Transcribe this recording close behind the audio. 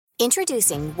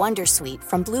Introducing Wondersuite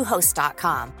from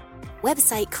Bluehost.com.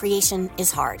 Website creation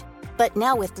is hard, but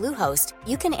now with Bluehost,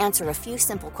 you can answer a few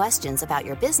simple questions about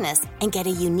your business and get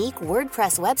a unique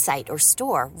WordPress website or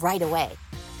store right away.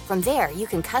 From there, you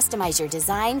can customize your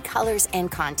design, colors,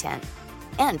 and content.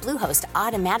 And Bluehost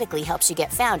automatically helps you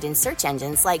get found in search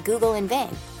engines like Google and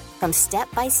Bing. From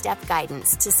step-by-step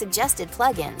guidance to suggested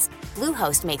plugins,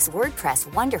 Bluehost makes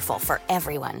WordPress wonderful for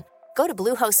everyone. Go to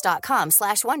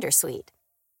bluehost.com/wondersuite.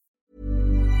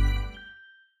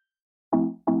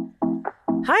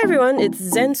 Hi everyone, it's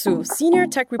Zen Su, senior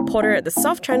tech reporter at the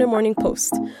South China Morning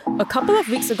Post. A couple of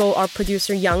weeks ago, our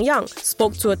producer Yang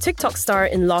spoke to a TikTok star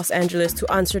in Los Angeles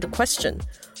to answer the question,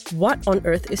 what on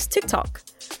earth is TikTok?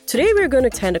 Today we're going to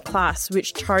attend a class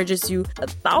which charges you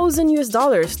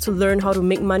 $1,000 to learn how to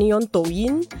make money on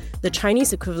Douyin, the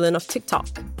Chinese equivalent of TikTok.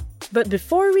 But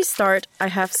before we start, I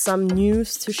have some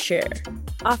news to share.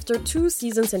 After 2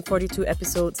 seasons and 42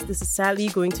 episodes, this is sadly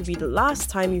going to be the last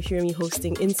time you hear me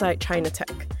hosting Inside China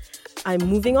Tech. I'm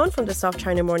moving on from the South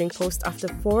China Morning Post after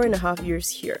 4.5 years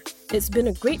here. It's been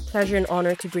a great pleasure and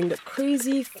honor to bring the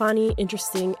crazy, funny,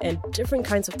 interesting, and different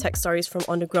kinds of tech stories from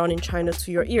on the ground in China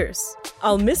to your ears.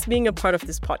 I'll miss being a part of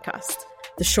this podcast.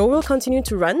 The show will continue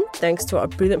to run thanks to our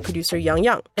brilliant producer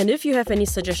Yang. And if you have any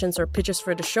suggestions or pitches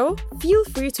for the show, feel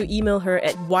free to email her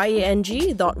at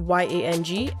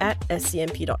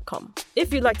yang.yang@scmp.com.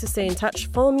 If you'd like to stay in touch,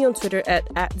 follow me on Twitter at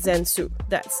 @Zensu.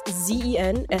 That's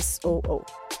ZENSOO.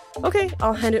 Okay,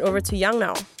 I'll hand it over to Yang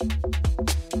now.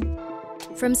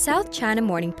 From South China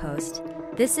Morning Post,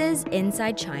 this is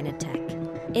Inside China Tech.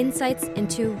 Insights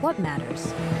into what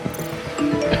matters.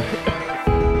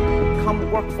 Come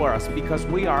work for us because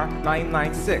we are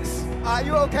 996. Are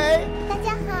you okay? 大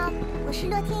家好，我是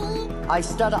乐天一。 I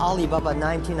started Alibaba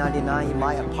 1999 in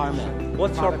my apartment.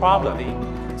 What's your problem?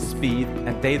 Speed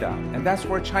and data, and that's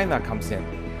where China comes in.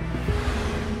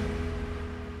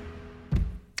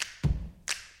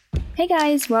 Hey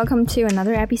guys, welcome to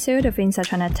another episode of Inside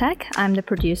China Tech. I'm the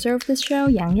producer of this show,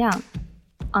 Yang.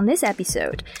 On this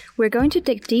episode, we're going to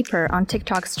dig deeper on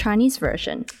TikTok's Chinese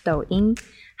version, Douyin.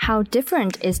 How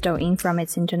different is Douyin from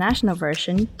its international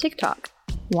version, TikTok?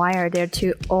 Why are there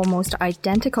 2 almost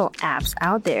identical apps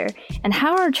out there? And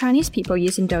how are Chinese people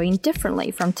using Douyin differently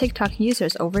from TikTok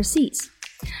users overseas?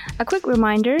 A quick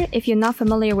reminder, if you're not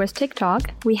familiar with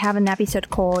TikTok, we have an episode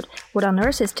called What on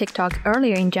Earth is TikTok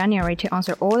earlier in January to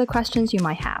answer all the questions you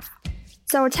might have.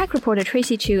 So our tech reporter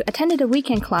Tracy Chu attended a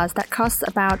weekend class that costs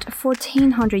about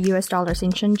 $1,400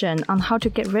 in Shenzhen on how to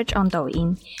get rich on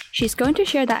Douyin. She's going to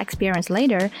share that experience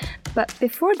later, but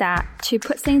before that, to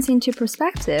put things into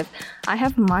perspective, I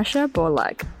have Masha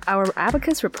Bolak, our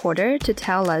Abacus reporter, to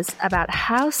tell us about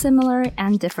how similar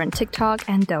and different TikTok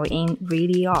and Douyin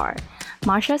really are.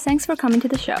 Masha, thanks for coming to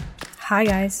the show. Hi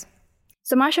guys.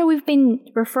 So Masha, we've been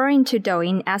referring to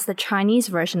Douyin as the Chinese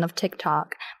version of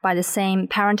TikTok by the same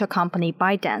parental company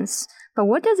ByteDance. But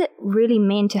what does it really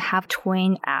mean to have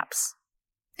twin apps?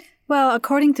 Well,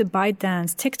 according to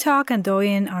ByteDance, TikTok and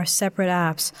Douyin are separate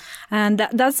apps. And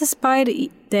that's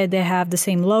despite that they have the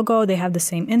same logo, they have the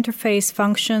same interface,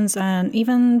 functions, and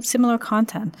even similar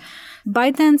content.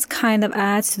 ByteDance kind of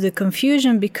adds to the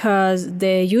confusion because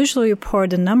they usually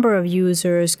report the number of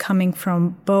users coming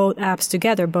from both apps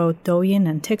together, both Douyin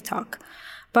and TikTok.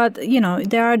 But,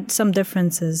 there are some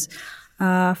differences.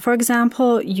 For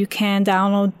example, you can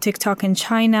download TikTok in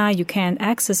China. You can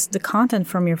access the content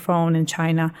from your phone in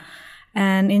China.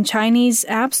 And in Chinese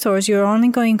app stores, you're only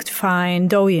going to find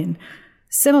Douyin.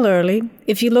 Similarly,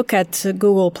 if you look at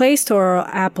Google Play Store or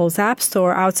Apple's App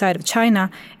Store outside of China,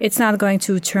 it's not going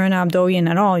to turn up Douyin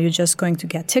at all. You're just going to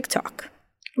get TikTok.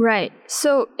 Right.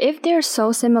 So if they're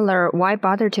so similar, why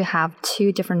bother to have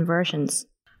 2 different versions?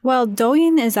 Well,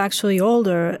 Douyin is actually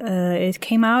older. It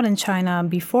came out in China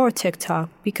before TikTok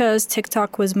because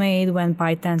TikTok was made when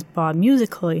ByteDance bought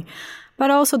Musical.ly. But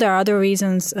also there are other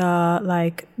reasons,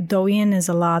 like Douyin is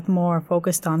a lot more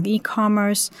focused on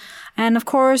e-commerce. And of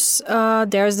course,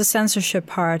 there's the censorship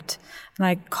part.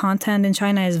 Like content in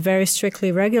China is very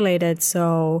strictly regulated.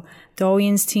 So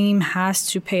Douyin's team has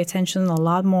to pay attention a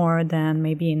lot more than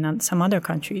maybe in some other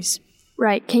countries.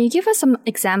 Right. Can you give us some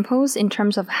examples in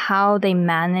terms of how they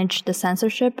manage the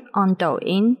censorship on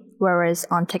Douyin, whereas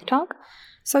on TikTok?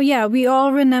 So yeah, we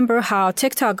all remember how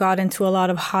TikTok got into a lot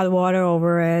of hot water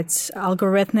over its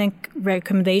algorithmic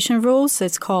recommendation rules.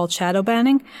 It's called shadow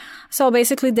banning. So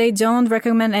basically, they don't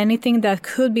recommend anything that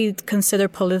could be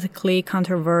considered politically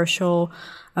controversial,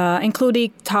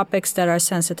 including topics that are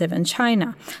sensitive in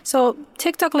China. So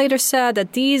TikTok later said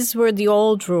that these were the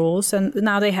old rules, and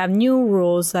now they have new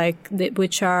rules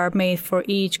which are made for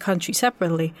each country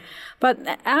separately. But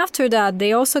after that,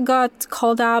 they also got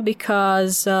called out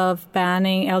because of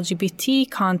banning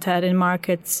LGBT content in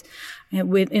markets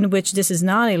in which this is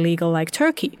not illegal, like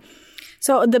Turkey.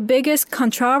 So the biggest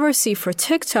controversy for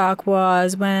TikTok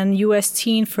was when U.S.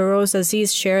 teen Feroz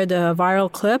Aziz shared a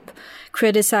viral clip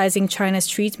criticizing China's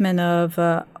treatment of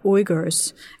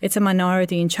Uyghurs. It's a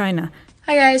minority in China.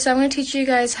 Hi guys, so I'm going to teach you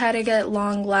guys how to get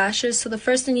long lashes. So the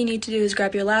first thing you need to do is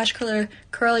grab your lash curler,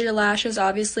 curl your lashes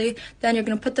obviously, then you're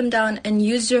going to put them down and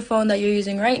use your phone that you're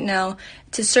using right now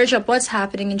to search up what's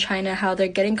happening in China, how they're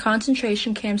getting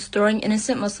concentration camps, throwing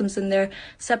innocent Muslims in there,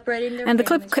 separating their And the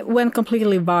clip went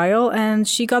completely viral and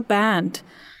she got banned.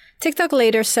 TikTok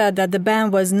later said that the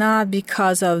ban was not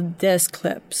because of this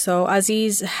clip. So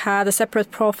Aziz had a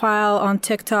separate profile on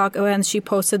TikTok when she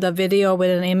posted a video with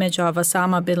an image of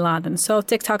Osama bin Laden. So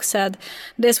TikTok said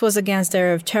this was against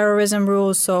their terrorism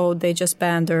rules, so they just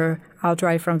banned her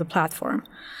outright from the platform.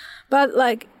 But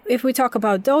if we talk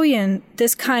about Douyin,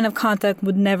 this kind of content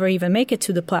would never even make it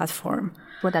to the platform.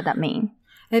 What does that mean?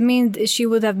 It means she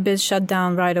would have been shut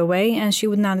down right away and she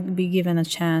would not be given a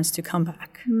chance to come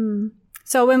back.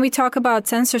 So when we talk about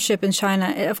censorship in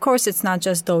China, of course, it's not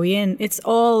just Douyin. It's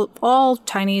all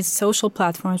Chinese social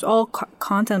platforms, all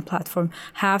content platforms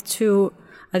have to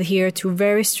adhere to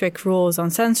very strict rules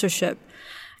on censorship.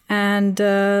 And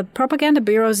propaganda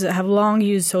bureaus have long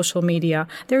used social media.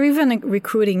 They're even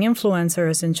recruiting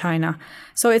influencers in China.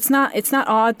 So it's not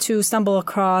odd to stumble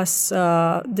across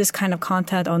this kind of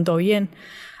content on Douyin.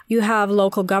 You have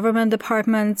local government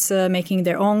departments making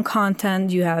their own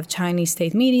content. You have Chinese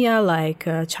state media like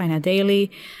China Daily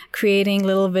creating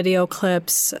little video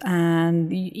clips.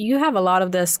 And you have a lot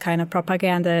of this kind of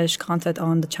propaganda-ish content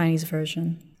on the Chinese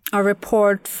version. A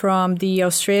report from the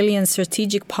Australian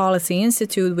Strategic Policy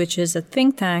Institute, which is a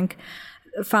think tank,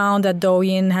 found that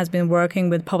Douyin has been working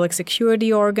with public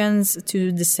security organs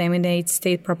to disseminate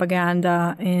state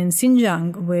propaganda in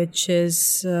Xinjiang, which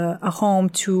is a home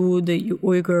to the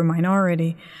Uyghur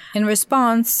minority. In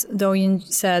response, Douyin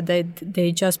said that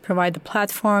they just provide the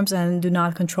platforms and do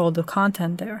not control the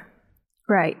content there.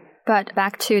 Right. But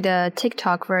back to the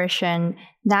TikTok version,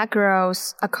 that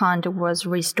girl's account was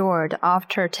restored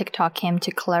after TikTok came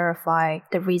to clarify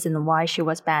the reason why she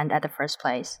was banned at the first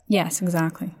place. Yes,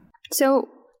 exactly. So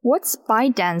what's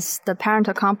ByteDance, the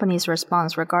parent company's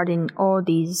response regarding all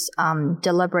these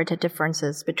deliberate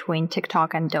differences between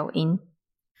TikTok and Douyin?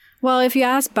 Well, if you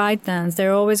ask ByteDance,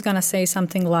 they're always going to say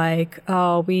something like,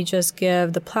 oh, we just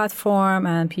give the platform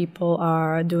and people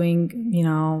are doing,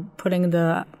 putting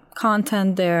the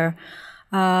content there.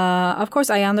 Of course,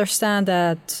 I understand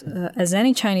that as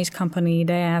any Chinese company,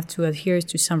 they have to adhere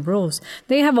to some rules.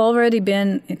 They have already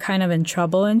been kind of in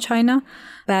trouble in China.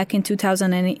 Back in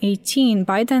 2018,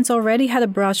 ByteDance already had a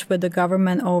brush with the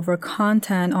government over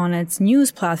content on its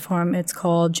news platform. It's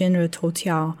called Jinri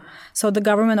Toutiao. So the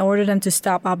government ordered them to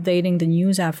stop updating the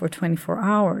news app for 24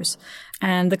 hours.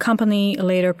 And the company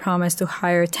later promised to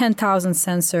hire 10,000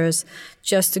 censors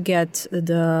just to get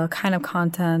the kind of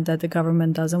content that the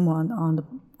government doesn't want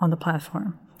on the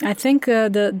platform. I think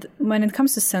when it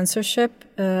comes to censorship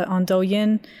on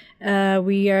Douyin,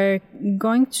 we are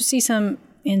going to see some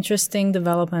interesting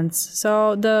developments.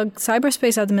 So the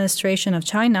Cyberspace Administration of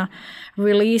China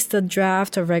released a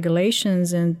draft of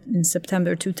regulations in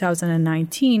September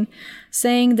 2019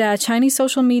 saying that Chinese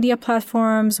social media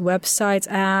platforms, websites,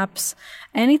 apps,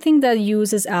 anything that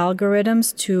uses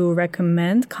algorithms to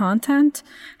recommend content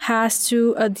has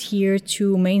to adhere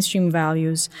to mainstream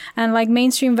values. And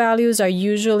mainstream values are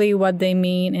usually what they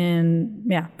mean in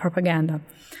propaganda.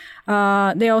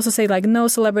 They also say no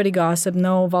celebrity gossip,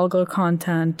 no vulgar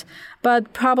content,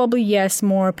 but probably yes,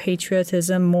 more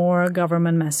patriotism, more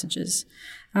government messages.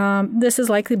 This is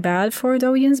likely bad for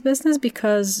Douyin's business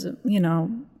because,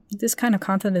 this kind of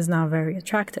content is not very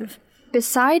attractive.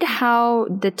 Beside how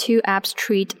the two apps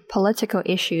treat political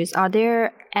issues, are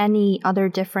there any other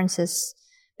differences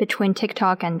between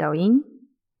TikTok and Douyin?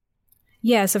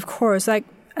 Yes, of course.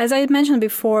 As I mentioned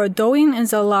before, Douyin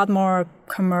is a lot more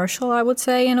commercial, I would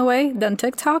say, in a way, than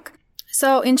TikTok.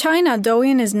 So in China,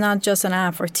 Douyin is not just an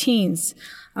app for teens.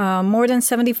 More than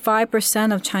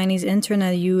 75% of Chinese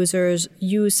internet users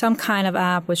use some kind of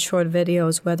app with short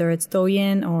videos, whether it's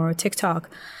Douyin or TikTok.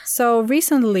 So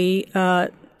recently,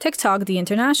 TikTok, the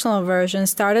international version,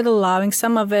 started allowing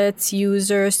some of its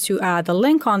users to add a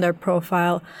link on their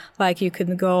profile, like you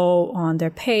could go on their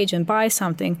page and buy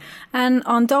something. And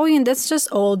on Douyin, that's just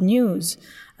old news.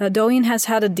 Douyin has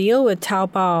had a deal with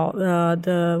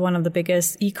Taobao, one of the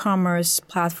biggest e-commerce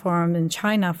platforms in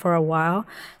China, for a while.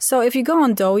 So if you go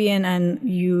on Douyin and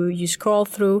you scroll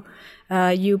through,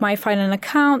 you might find an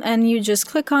account and you just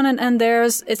click on it and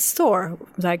there's its store,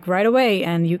 like right away,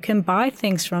 and you can buy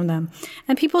things from them.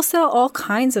 And people sell all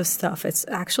kinds of stuff. It's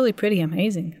actually pretty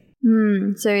amazing.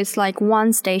 So it's like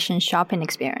one station shopping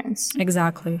experience.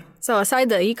 Exactly. So aside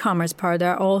the e-commerce part,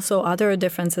 there are also other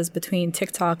differences between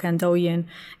TikTok and Douyin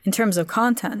in terms of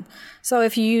content. So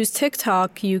if you use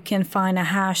TikTok, you can find a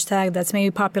hashtag that's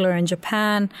maybe popular in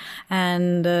Japan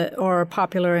and or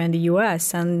popular in the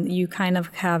US, and you kind of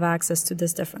have access to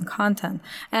this different content.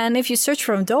 And if you search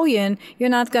from Douyin, you're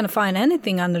not going to find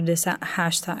anything under this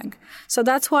hashtag. So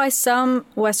that's why some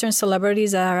Western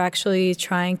celebrities are actually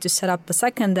trying to set up a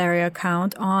secondary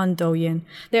account on Douyin.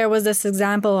 There was this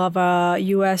example of a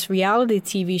US reality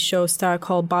TV show star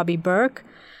called Bobby Burke.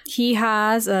 He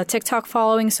has a TikTok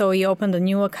following, so he opened a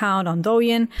new account on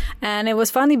Douyin. And it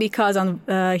was funny because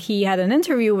he had an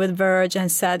interview with Verge and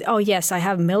said, oh, yes, I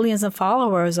have millions of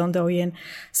followers on Douyin.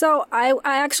 So I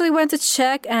actually went to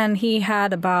check, and he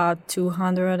had about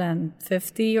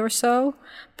 250 or so.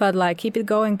 But, keep it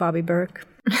going, Bobby Burke.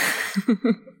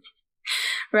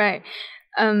 Right.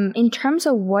 In terms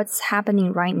of what's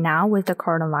happening right now with the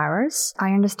coronavirus,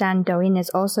 I understand Douyin is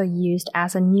also used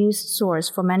as a news source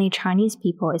for many Chinese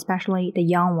people, especially the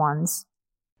young ones.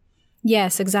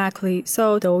 Yes, exactly.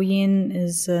 So Douyin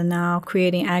is now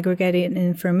creating aggregated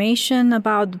information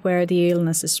about where the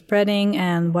illness is spreading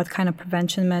and what kind of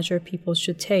prevention measure people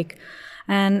should take.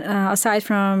 And aside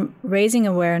from raising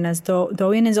awareness,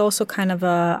 Douyin is also kind of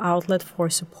an outlet for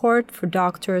support for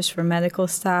doctors, for medical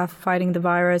staff fighting the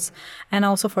virus, and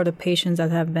also for the patients that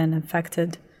have been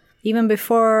infected. Even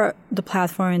before the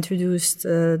platform introduced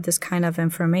this kind of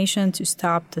information to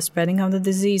stop the spreading of the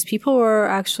disease, people were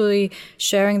actually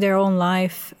sharing their own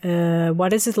life.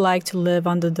 What is it like to live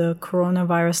under the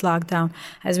coronavirus lockdown?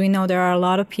 As we know, there are a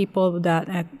lot of people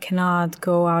that cannot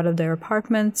go out of their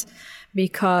apartments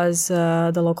because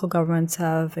the local governments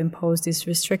have imposed these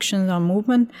restrictions on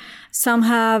movement. Some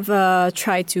have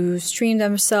tried to stream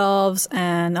themselves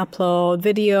and upload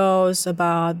videos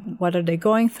about what are they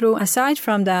going through. Aside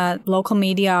from that, local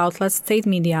media outlets, state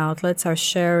media outlets are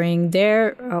sharing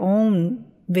their own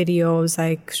videos,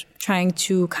 trying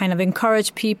to kind of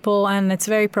encourage people, and it's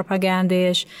very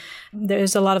propagandish.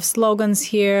 There's a lot of slogans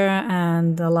here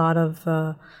and a lot of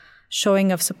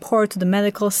showing of support to the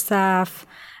medical staff.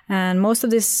 And most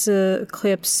of these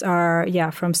clips are,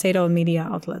 from state-owned media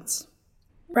outlets.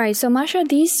 Right. So, Masha,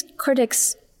 these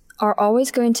critics are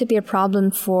always going to be a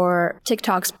problem for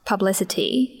TikTok's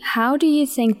publicity. How do you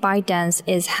think ByteDance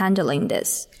is handling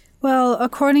this? Well,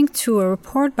 according to a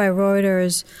report by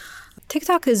Reuters,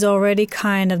 TikTok is already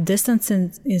kind of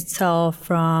distancing itself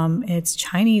from its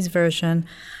Chinese version.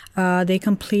 They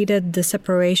completed the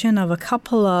separation of a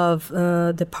couple of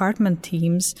department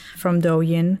teams from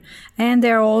Douyin, and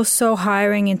they're also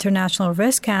hiring international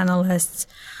risk analysts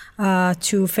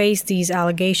to face these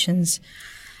allegations.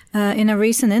 In a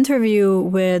recent interview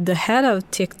with the head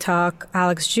of TikTok,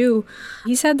 Alex Zhu,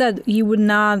 he said that he would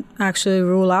not actually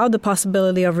rule out the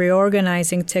possibility of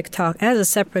reorganizing TikTok as a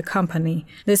separate company.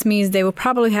 This means they will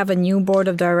probably have a new board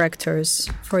of directors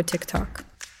for TikTok.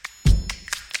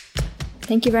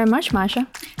 Thank you very much, Masha.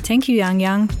 Thank you, Yang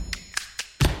Yang.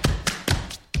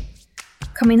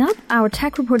 Coming up, our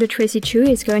tech reporter Tracy Chu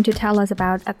is going to tell us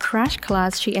about a crash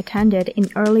class she attended in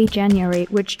early January,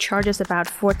 which charges about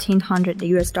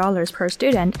 $1,400 per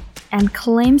student and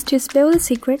claims to spill the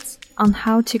secrets on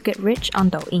how to get rich on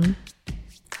Douyin.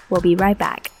 We'll be right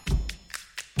back.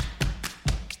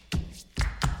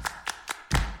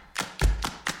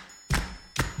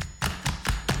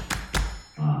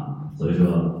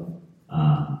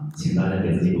 请大家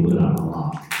给自己鼓个掌，好不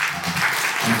好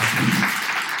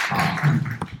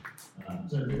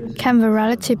？Can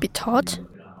virality be taught?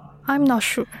 I'm not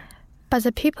sure, but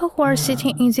the people who are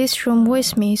sitting in this room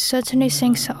with me certainly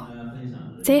think so.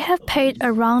 They have paid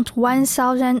around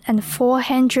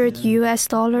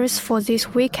 $1,400 for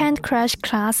this weekend crash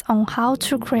class on how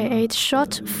to create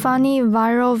short, funny,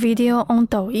 viral video on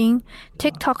Douyin,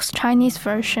 TikTok's Chinese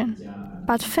version.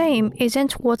 But fame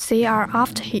isn't what they are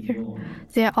after here.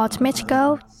 Their ultimate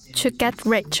goal, to get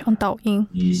rich on Douyin.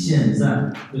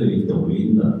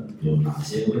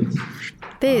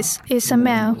 This is a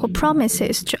man who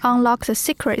promises to unlock the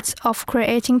secrets of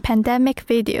creating pandemic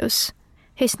videos.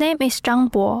 His name is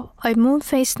Zhang Bo, a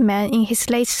moon-faced man in his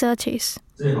late 30s.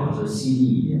 最好是犀利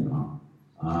一点不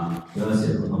要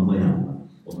写不同模样的。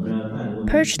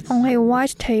 Perched on a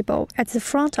white table at the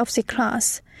front of the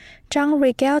class, Zhang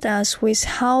regaled us with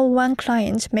how one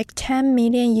client made $10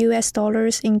 million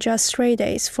in just 3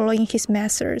 days following his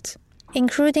methods,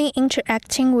 including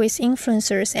interacting with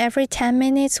influencers every 10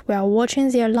 minutes while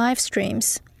watching their live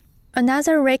streams.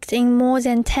 Another raked in more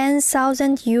than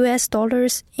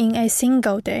 $10,000 in a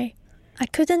single day. I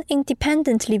couldn't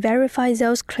independently verify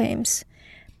those claims,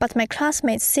 but my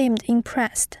classmates seemed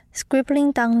impressed,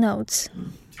 scribbling down notes.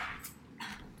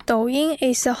 Douyin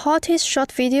is the hottest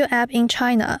short video app in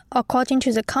China, according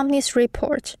to the company's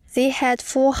report. They had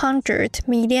 400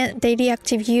 million daily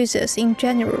active users in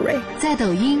January. 在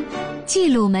抖音，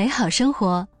记录美好生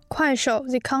活。 Kuaishou,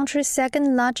 the country's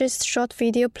second largest short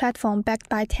video platform backed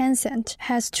by Tencent,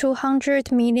 has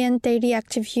 200 million daily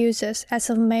active users as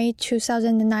of May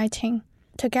 2019.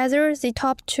 Together, the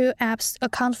top two apps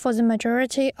account for the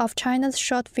majority of China's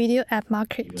short video app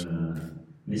market.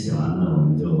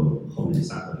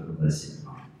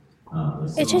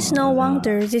 It is no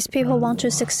wonder these people want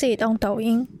to succeed on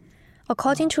Douyin.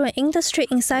 According to an industry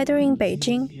insider in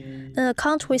Beijing, an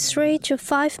account with 3 to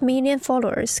 5 million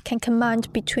followers can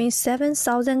command between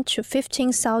 $7,000 to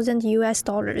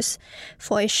 $15,000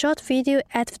 for a short video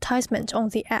advertisement on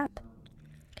the app.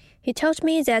 He told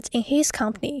me that in his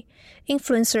company,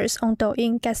 influencers on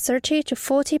Douyin get 30 to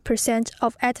 40%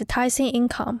 of advertising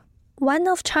income. One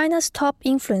of China's top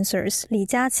influencers, Li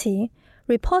Jiaqi,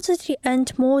 reportedly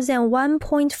earned more than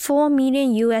 $1.4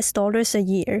 million a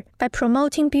year by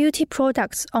promoting beauty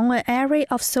products on an array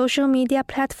of social media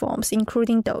platforms,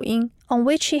 including Douyin, on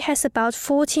which he has about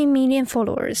 40 million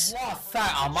followers. 哇塞，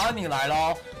阿玛尼来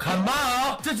了，看吧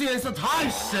啊，这件事太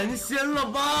神仙了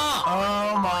吧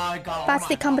 ！Oh my god! But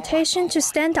the competition to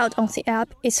stand out on the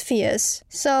app is fierce.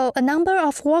 So a number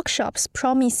of workshops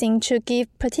promising to give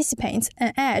participants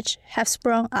an edge have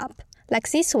sprung up. Like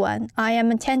this one I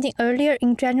am attending earlier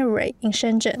in January in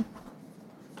Shenzhen.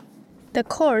 The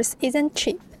course isn't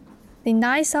cheap. The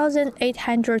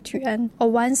 9,800 yuan or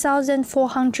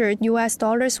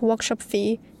 $1,400 workshop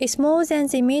fee is more than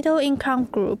the middle-income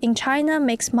group in China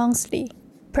makes monthly.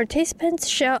 Participants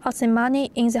shell out the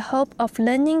money in the hope of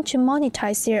learning to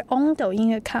monetize their own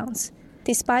Douyin accounts,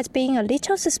 despite being a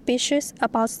little suspicious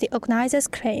about the organizers'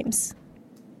 claims.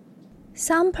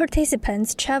 Some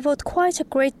participants traveled quite a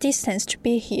great distance to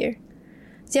be here.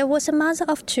 There was a mother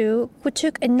of two who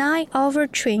took a 9-hour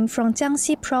train from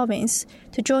Jiangxi province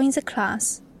to join the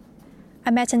class.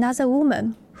 I met another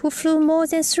woman who flew more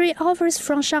than 3 hours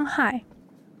from Shanghai.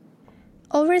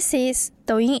 Overseas,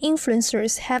 Douyin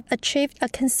influencers have achieved a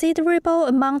considerable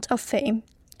amount of fame.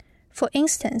 For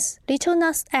instance, Little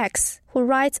Nas X, who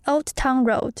rides Old Town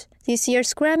Road, this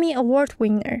year's Grammy Award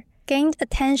winner, gained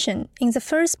attention in the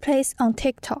first place on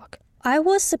TikTok. I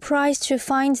was surprised to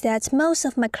find that most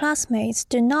of my classmates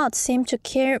do not seem to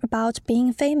care about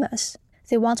being famous.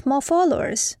 They want more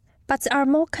followers, but are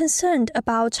more concerned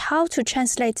about how to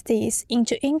translate these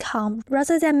into income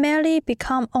rather than merely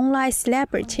become online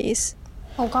celebrities.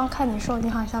 我刚看你说你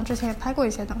好像之前也拍过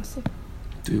一些东西。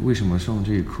对，为什么上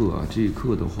这一课啊？这一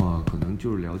课的话，可能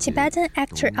就是了解。 Tibetan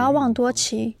actor Awang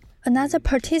Duoqi, another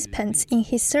participant in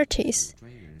his 30s,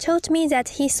 told me that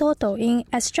he saw Douyin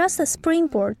as just a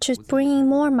springboard to bring in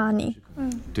more money.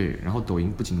 对，然后抖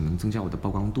音不仅能增加我的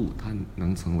曝光度，它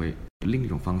能成为另一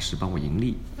种方式帮我盈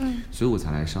利，所以我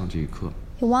才来上这一课。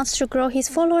 He wants to grow his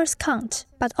followers count,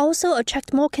 but also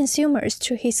attract more consumers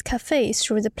to his cafe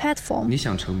through the platform. 你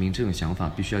想成名这种想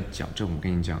法必须要矫正，我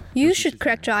跟你讲。You should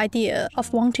correct your idea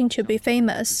of wanting to be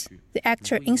famous. The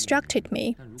actor instructed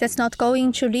me. That's not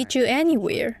going to lead you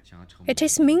anywhere. It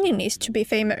is meaningless to be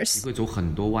famous. 会走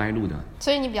很多歪路的。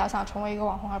所以你比较想成为一个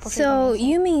网红，而不是。 So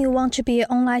you mean you want to be an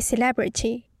online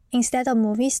celebrity instead of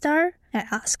movie star? I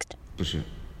asked. 不是，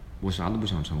我啥都不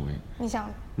想成为。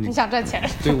你想赚钱？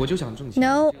对，我就想挣钱。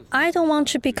 No, I don't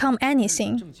want to become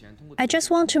anything. I just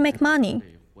want to make money,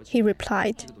 he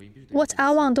replied. What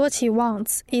Awang Duoqi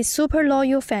wants is super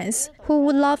loyal fans who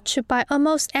would love to buy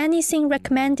almost anything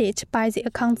recommended by the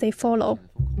account they follow.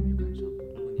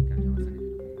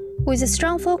 With a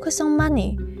strong focus on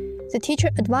money, the teacher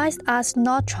advised us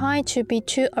not try to be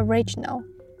too original.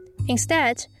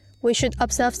 Instead, we should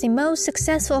observe the most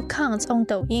successful accounts on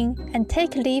Douyin and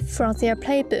take a leaf from their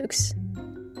playbooks.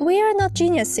 We are not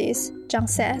geniuses, Zhang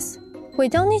says. We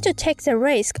don't need to take the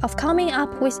risk of coming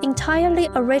up with entirely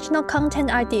original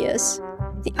content ideas.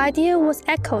 The idea was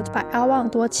echoed by Awang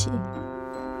Duoqi.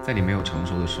 在你没有成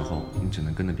熟的时候，你只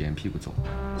能跟着别人屁股走。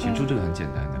起初这个很简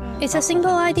单的。 It's a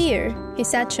simple idea, he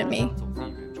said to me.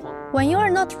 When you are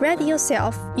not ready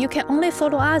yourself, you can only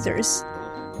follow others.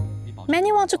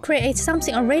 Many want to create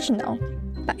something original,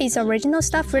 but is original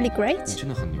stuff really great? 真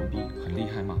的很牛逼，很厉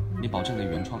害吗？你保证你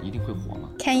的原创一定会火吗？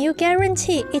 Can you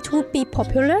guarantee it would be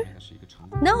popular?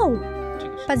 No.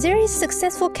 But there is a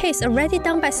successful case already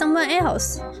done by someone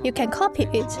else. You can copy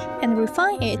it and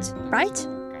refine it, right?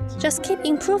 Just keep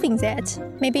improving that.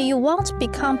 Maybe you won't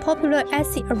become popular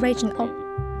as the original,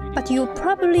 but you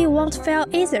probably won't fail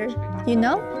either, you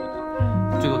know?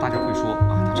 最多大家会说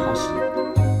啊，他抄袭。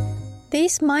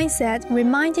 This mindset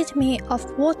reminded me of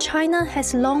what China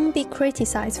has long been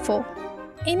criticized for,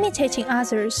 imitating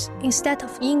others instead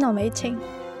of innovating.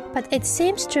 But it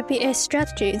seems to be a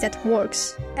strategy that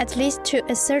works, at least to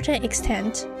a certain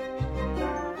extent.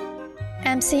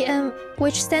 MCN,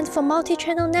 which stands for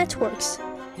Multi-Channel Networks,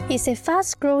 is a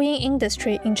fast-growing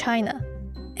industry in China.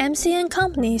 MCN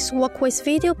companies work with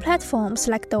video platforms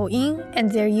like Douyin and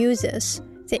their users.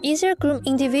 They either groom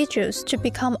individuals to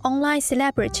become online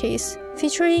celebrities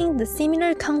featuring the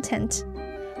similar content,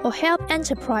 or help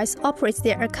enterprise operate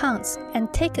their accounts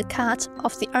and take a cut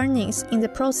of the earnings in the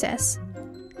process.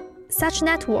 Such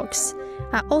networks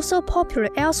are also popular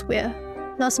elsewhere.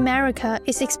 North America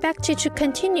is expected to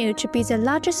continue to be the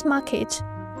largest market,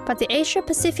 but the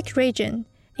Asia-Pacific region,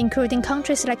 including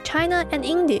countries like China and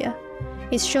India,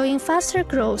 is showing faster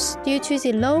growth due to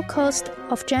the low cost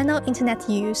of general internet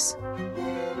use.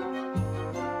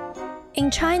 In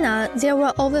China, there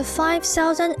were over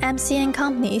 5,000 MCN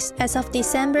companies as of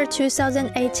December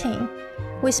 2018,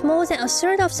 with more than a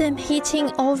third of them hitting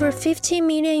over 50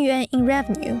 million yuan in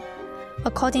revenue,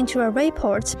 according to a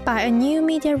report by a new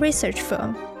media research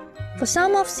firm. For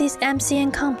some of these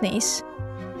MCN companies,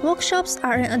 workshops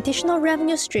are an additional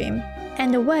revenue stream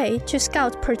and a way to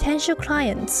scout potential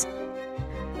clients.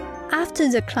 After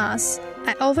the class,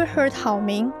 I overheard Hao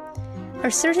Ming, a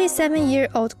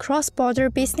 37-year-old cross-border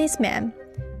businessman,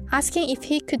 asking if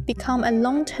he could become a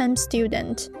long-term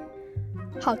student.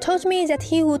 Hao told me that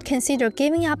he would consider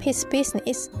giving up his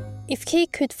business if he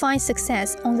could find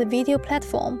success on the video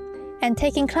platform, and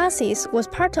taking classes was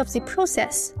part of the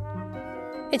process.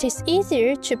 It is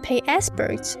easier to pay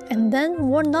experts and then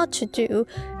what not to do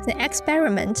than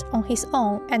experiment on his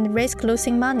own and risk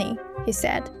losing money, he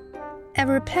said.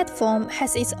 Every platform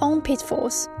has its own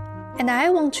pitfalls, and I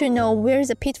want to know where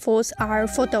the pitfalls are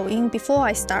for Douyin before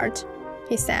I start,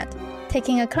 he said.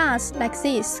 Taking a class like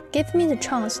this gave me the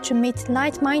chance to meet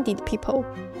like-minded people.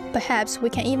 Perhaps we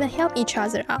can even help each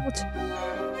other out.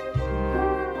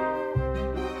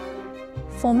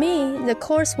 For me, the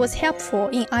course was helpful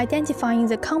in identifying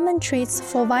the common traits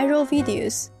for viral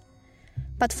videos.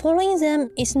 But following them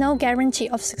is no guarantee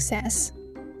of success.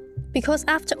 Because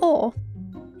after all,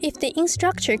 if the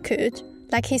instructor could,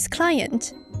 like his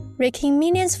client, rake in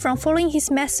millions from following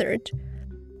his method,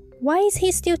 why is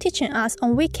he still teaching us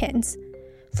on weekends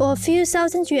for a few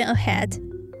thousand yuan ahead?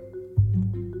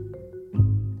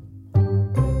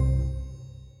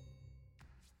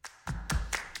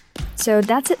 So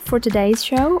that's it for today's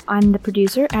show. I'm the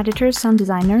producer, editor, sound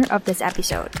designer of this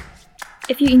episode.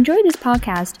 If you enjoyed this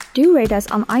podcast, do rate us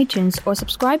on iTunes or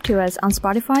subscribe to us on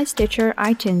Spotify, Stitcher,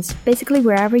 iTunes, basically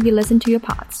wherever you listen to your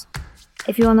pods.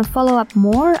 If you want to follow up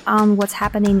more on what's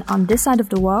happening on this side of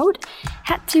the world,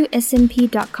 head to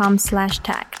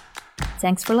smp.com/tech.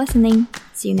 Thanks for listening.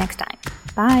 See you next time.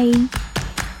 Bye.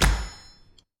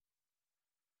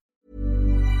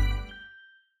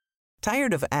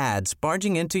 Tired of ads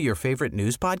barging into your favorite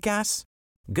news podcasts?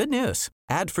 Good news.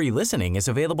 Ad-free listening is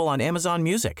available on Amazon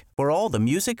Music for all the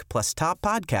music plus top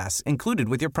podcasts included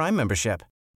with your Prime membership.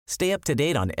 Stay up to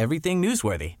date on everything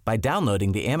newsworthy by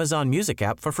downloading the Amazon Music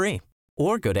app for free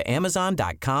or go to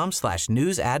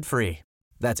amazon.com/news ad free.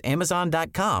 That's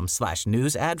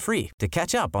amazon.com/news ad free to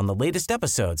catch up on the latest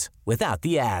episodes without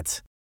the ads.